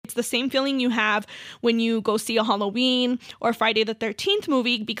it's the same feeling you have when you go see a Halloween or Friday the 13th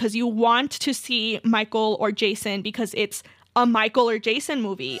movie because you want to see Michael or Jason because it's a Michael or Jason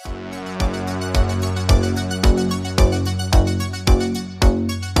movie.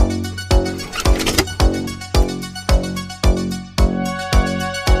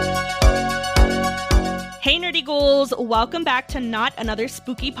 Hey nerdy ghouls, welcome back to Not Another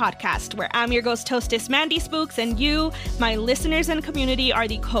Spooky Podcast, where I'm your ghost hostess Mandy Spooks, and you, my listeners and community, are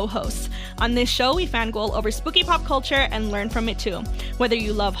the co-hosts. On this show, we fangirl over spooky pop culture and learn from it too. Whether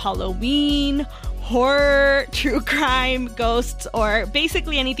you love Halloween, horror, true crime, ghosts, or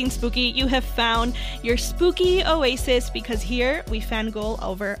basically anything spooky, you have found your spooky oasis because here we fangirl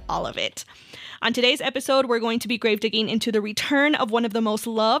over all of it. On today's episode, we're going to be grave digging into the return of one of the most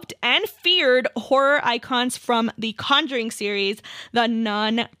loved and feared horror icons from the Conjuring series, The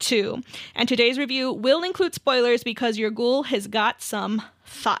Nun 2. And today's review will include spoilers because your ghoul has got some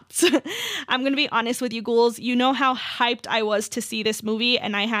thoughts. I'm going to be honest with you ghouls. You know how hyped I was to see this movie,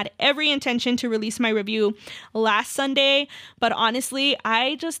 and I had every intention to release my review last Sunday, but honestly,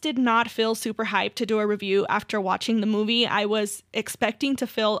 I just did not feel super hyped to do a review after watching the movie. I was expecting to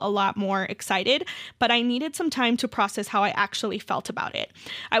feel a lot more excited, but I needed some time to process how I actually felt about it.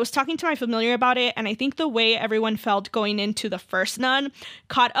 I was talking to my familiar about it, and I think the way everyone felt going into the first Nun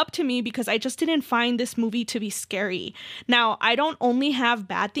caught up to me because I just didn't find this movie to be scary. Now, I don't only have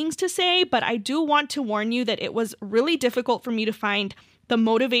bad things to say, but I do want to warn you that it was really difficult for me to find the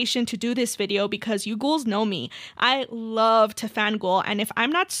motivation to do this video because you ghouls know me. I love to fangirl, and if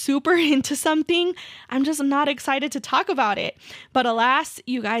I'm not super into something, I'm just not excited to talk about it. But alas,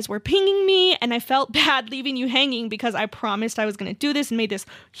 you guys were pinging me, and I felt bad leaving you hanging because I promised I was going to do this and made this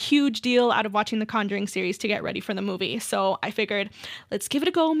huge deal out of watching the Conjuring series to get ready for the movie. So I figured, let's give it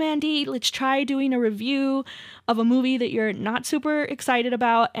a go, Mandy. Let's try doing a review of a movie that you're not super excited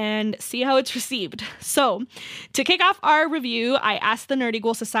about and see how it's received. So to kick off our review, I asked the Nerdy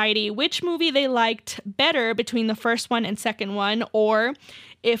Ghoul Society which movie they liked better between the first one and second one, or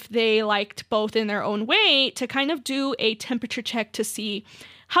if they liked both in their own way, to kind of do a temperature check to see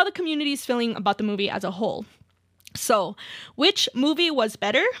how the community is feeling about the movie as a whole. So, which movie was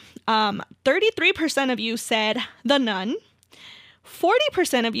better? 33% of you said The Nun.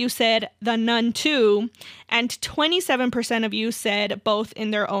 40% of you said The Nun 2, and 27% of you said both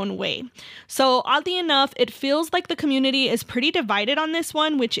in their own way. So oddly enough, it feels like the community is pretty divided on this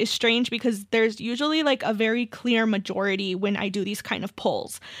one, which is strange because there's usually like a very clear majority when I do these kind of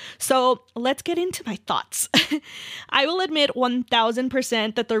polls. So let's get into my thoughts. I will admit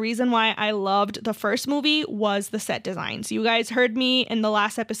 1000% that the reason why I loved the first movie was the set designs. You guys heard me in the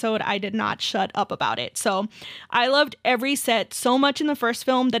last episode. I did not shut up about it. So I loved every set so much in the first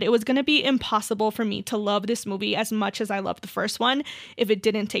film that it was going to be impossible for me to love this movie as much as I loved the first one if it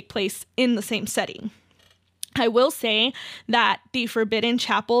didn't take place in the same setting. I will say that the Forbidden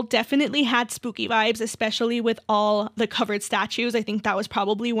Chapel definitely had spooky vibes, especially with all the covered statues. I think that was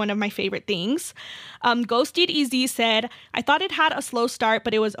probably one of my favorite things. Ghosted EZ said, I thought it had a slow start,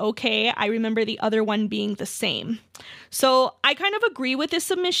 but it was okay. I remember the other one being the same. So I kind of agree with this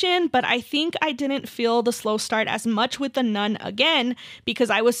submission, but I think I didn't feel the slow start as much with The Nun again because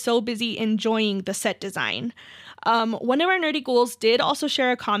I was so busy enjoying the set design. One of our nerdy ghouls did also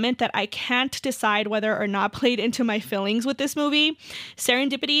share a comment that I can't decide whether or not played into my feelings with this movie.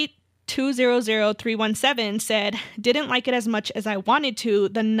 Serendipity 200317 said, didn't like it as much as I wanted to.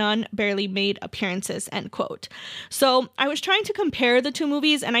 The Nun barely made appearances, end quote. So I was trying to compare the two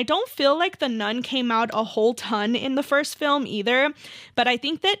movies, and I don't feel like The Nun came out a whole ton in the first film either, but I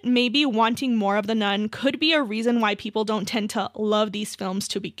think that maybe wanting more of The Nun could be a reason why people don't tend to love these films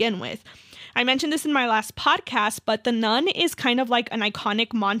to begin with. I mentioned this in my last podcast, but The Nun is kind of like an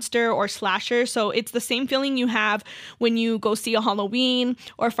iconic monster or slasher, so it's the same feeling you have when you go see a Halloween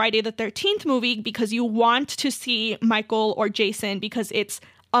or Friday the 13th movie because you want to see Michael or Jason because it's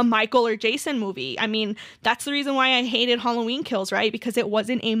a Michael or Jason movie. I mean, that's the reason why I hated Halloween Kills, right? Because it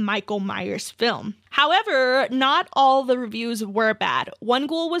wasn't a Michael Myers film. However, not all the reviews were bad. One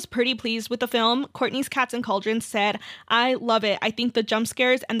ghoul was pretty pleased with the film. Courtney's Cats and Cauldrons said, I love it. I think the jump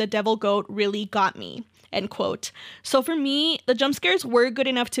scares and the devil goat really got me. End quote. So for me, the jump scares were good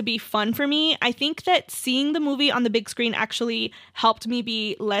enough to be fun for me. I think that seeing the movie on the big screen actually helped me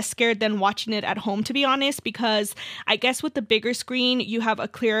be less scared than watching it at home, to be honest, because I guess with the bigger screen, you have a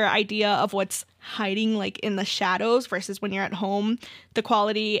clearer idea of what's hiding like in the shadows versus when you're at home, the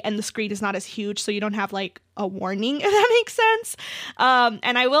quality and the screen is not as huge, so you don't have like a warning, if that makes sense.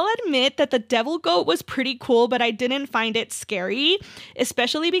 And I will admit that the devil goat was pretty cool, but I didn't find it scary,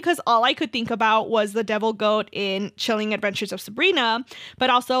 especially because all I could think about was the devil goat in Chilling Adventures of Sabrina. But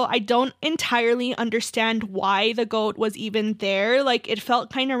also I don't entirely understand why the goat was even there. Like, it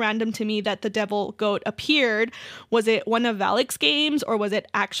felt kind of random to me that the devil goat appeared. Was it one of Valak's games, or was it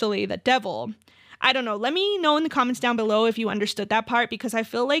actually the devil? I don't know. Let me know in the comments down below if you understood that part, because I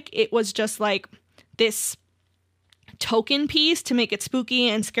feel like it was just like this token piece to make it spooky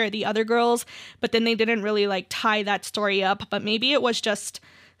and scare the other girls, but then they didn't really like tie that story up. But maybe it was just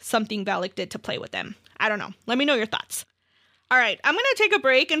something Valak did to play with them. I don't know. Let me know your thoughts. All right, I'm going to take a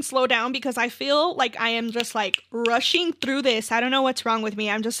break and slow down because I feel like I am just like rushing through this. I don't know what's wrong with me.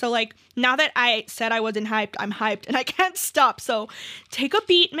 I'm just so like, now that I said I wasn't hyped, I'm hyped and I can't stop. So take a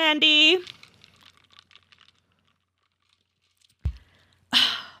beat, Mandy.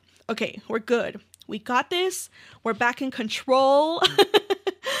 Okay, we're good. We got this. We're back in control.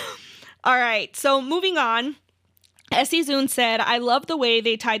 All right, so moving on. Essie Zune said, I love the way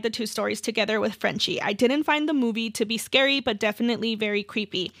they tied the two stories together with Frenchie. I didn't find the movie to be scary, but definitely very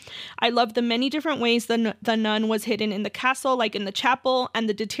creepy. I love the many different ways the nun was hidden in the castle, like in the chapel, and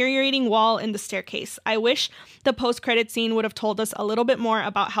the deteriorating wall in the staircase. I wish the post-credit scene would have told us a little bit more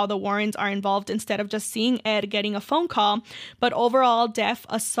about how the Warrens are involved instead of just seeing Ed getting a phone call. But overall,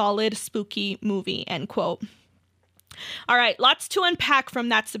 a solid, spooky movie, end quote. All right, lots to unpack from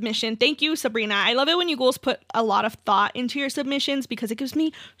that submission. Thank you, Sabrina. I love it when you girls put a lot of thought into your submissions because it gives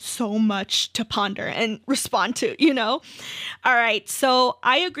me so much to ponder and respond to, you know? All right, so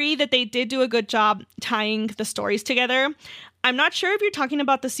I agree that they did do a good job tying the stories together. I'm not sure if you're talking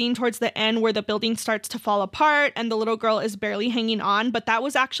about the scene towards the end where the building starts to fall apart and the little girl is barely hanging on, but that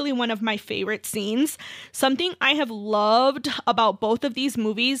was actually one of my favorite scenes. Something I have loved about both of these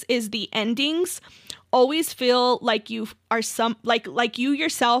movies is the endings always feel like you are like you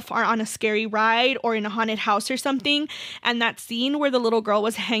yourself are on a scary ride or in a haunted house or something. And that scene where the little girl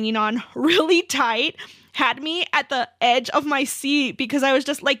was hanging on really tight had me at the edge of my seat because I was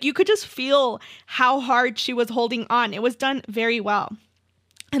just like, you could just feel how hard she was holding on. It was done very well.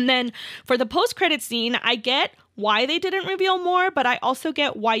 And then for the post-credit scene, I get why they didn't reveal more, but I also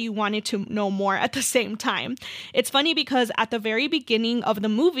get why you wanted to know more at the same time. It's funny because at the very beginning of the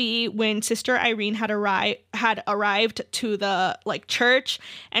movie, when Sister Irene had arrived to the church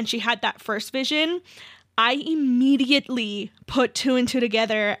and she had that first vision, I immediately put two and two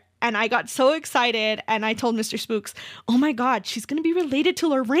together. And I got so excited and I told Mr. Spooks, oh my God, she's going to be related to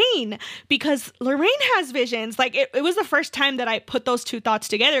Lorraine because Lorraine has visions. Like it was the first time that I put those two thoughts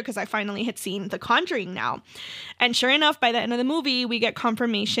together because I finally had seen The Conjuring now. And sure enough, by the end of the movie, we get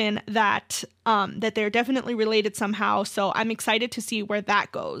confirmation that they're definitely related somehow. So I'm excited to see where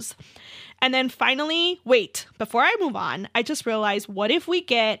that goes. And then finally, wait, before I move on, I just realized, what if we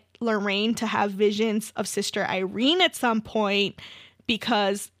get Lorraine to have visions of Sister Irene at some point?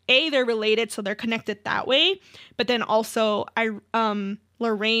 Because they're related, so they're connected that way. But then also,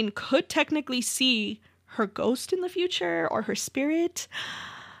 Lorraine could technically see her ghost in the future or her spirit.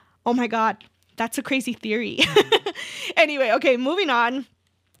 Oh my God, that's a crazy theory. Anyway, okay, moving on.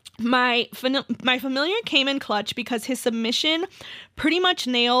 My familiar came in clutch because his submission pretty much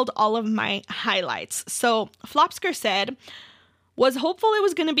nailed all of my highlights. So Flopsker said, was hopeful it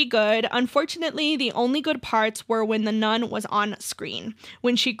was going to be good. Unfortunately, the only good parts were when the nun was on screen,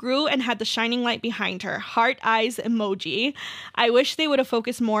 when she grew and had the shining light behind her, heart eyes emoji. I wish they would have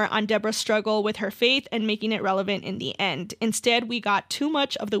focused more on Deborah's struggle with her faith and making it relevant in the end. Instead, we got too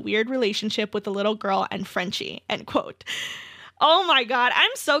much of the weird relationship with the little girl and Frenchie, end quote. Oh my God, I'm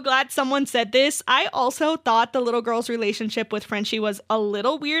so glad someone said this. I also thought the little girl's relationship with Frenchie was a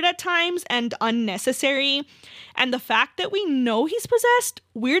little weird at times and unnecessary. And the fact that we know he's possessed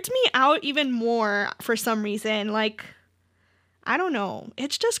weirds me out even more for some reason. Like, I don't know.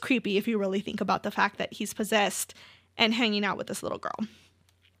 It's just creepy if you really think about the fact that he's possessed and hanging out with this little girl.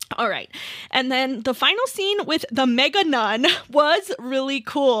 All right. And then the final scene with the mega nun was really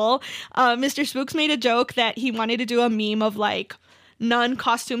cool. Mr. Spooks made a joke that he wanted to do a meme of nun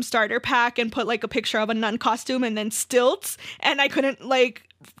costume starter pack and put a picture of a nun costume and then stilts. And I couldn't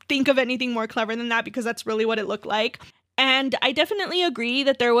think of anything more clever than that because that's really what it looked like. And I definitely agree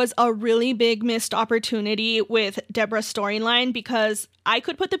that there was a really big missed opportunity with Deborah's storyline because I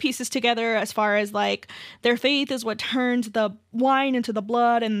could put the pieces together as far as their faith is what turned the wine into the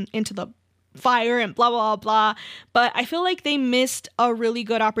blood and into the fire and blah, blah, blah. But I feel like they missed a really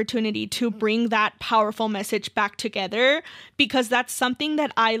good opportunity to bring that powerful message back together, because that's something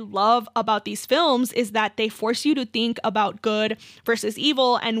that I love about these films, is that they force you to think about good versus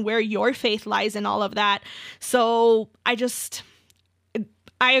evil and where your faith lies in all of that. So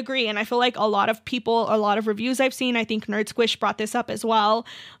I agree. And I feel like a lot of people, a lot of reviews I've seen, I think Nerd Squish brought this up as well.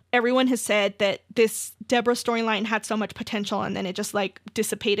 Everyone has said that this Deborah storyline had so much potential and then it just like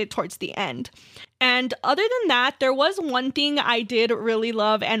dissipated towards the end. And other than that, there was one thing I did really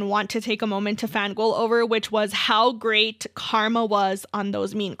love and want to take a moment to fangirl over, which was how great Karma was on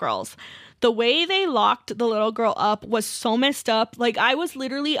those Mean Girls. The way they locked the little girl up was so messed up. Like, I was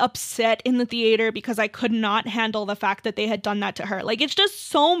literally upset in the theater because I could not handle the fact that they had done that to her. Like, it's just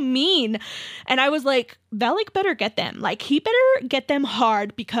so mean. And I was like, Velik better get them. Like, he better get them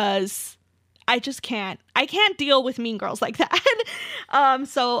hard, because I just can't. I can't deal with mean girls like that.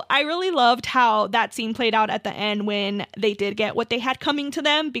 So I really loved how that scene played out at the end when they did get what they had coming to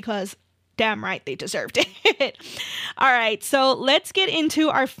them, because damn right they deserved it. All right, so let's get into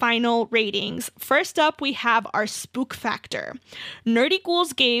our final ratings. First up, we have our spook factor. Nerdy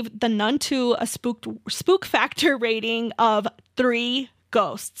Ghouls gave The Nun 2 a spook factor rating of 3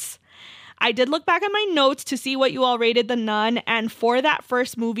 ghosts. I did look back at my notes to see what you all rated The Nun, and for that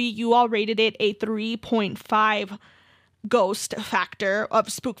first movie, you all rated it a 3.5 ghost factor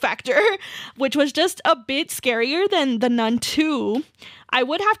of spook factor, which was just a bit scarier than The Nun 2. I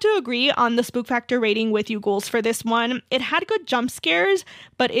would have to agree on the spook factor rating with you ghouls for this one. It had good jump scares,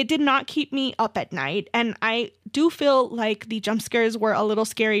 but it did not keep me up at night. And I do feel like the jump scares were a little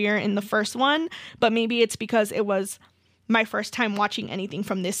scarier in the first one, but maybe it's because it was my first time watching anything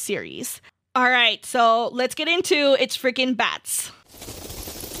from this series. All right, so let's get into It's Freaking Bats.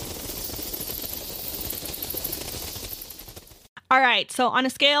 All right, so on a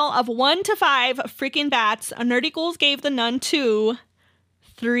scale of 1 to 5 freaking bats, Nerdy Ghouls gave The Nun 2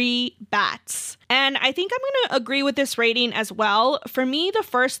 3 bats. And I think I'm going to agree with this rating as well. For me, the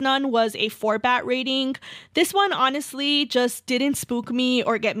first Nun was a 4 bat rating. This one honestly just didn't spook me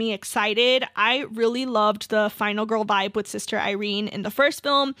or get me excited. I really loved the final girl vibe with Sister Irene in the first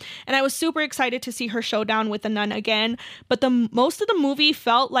film, and I was super excited to see her showdown with the nun again. But most of the movie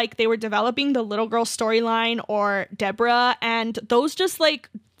felt like they were developing the little girl storyline or Deborah, and those just like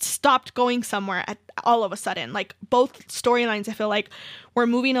stopped going somewhere all of a sudden. Like, both storylines, I feel like, were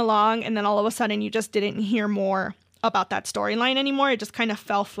moving along, and then all of a sudden you just didn't hear more about that storyline anymore. It just kind of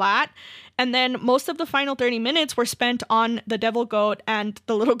fell flat. And then most of the final 30 minutes were spent on the devil goat and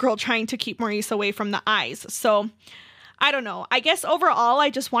the little girl trying to keep Maurice away from the eyes. So I don't know. I guess overall, I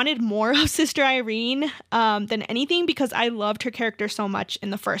just wanted more of Sister Irene than anything, because I loved her character so much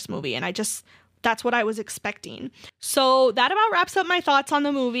in the first movie, and that's what I was expecting. So that about wraps up my thoughts on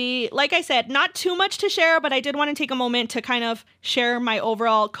the movie. Like I said, not too much to share, but I did want to take a moment to kind of share my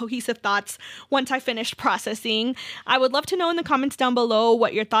overall cohesive thoughts once I finished processing. I would love to know in the comments down below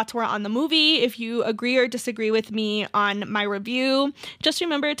what your thoughts were on the movie, if you agree or disagree with me on my review. Just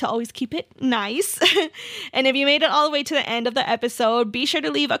remember to always keep it nice. And if you made it all the way to the end of the episode, be sure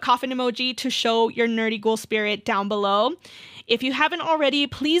to leave a coffin emoji to show your nerdy ghoul spirit down below. If you haven't already,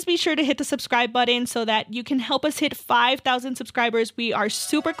 please be sure to hit the subscribe button so that you can help us hit 5,000 subscribers. We are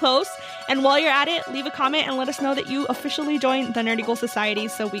super close. And while you're at it, leave a comment and let us know that you officially joined the Nerdy Ghoul Society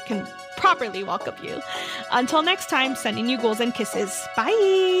so we can properly welcome you. Until next time, sending you ghouls and kisses.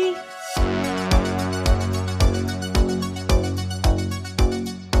 Bye!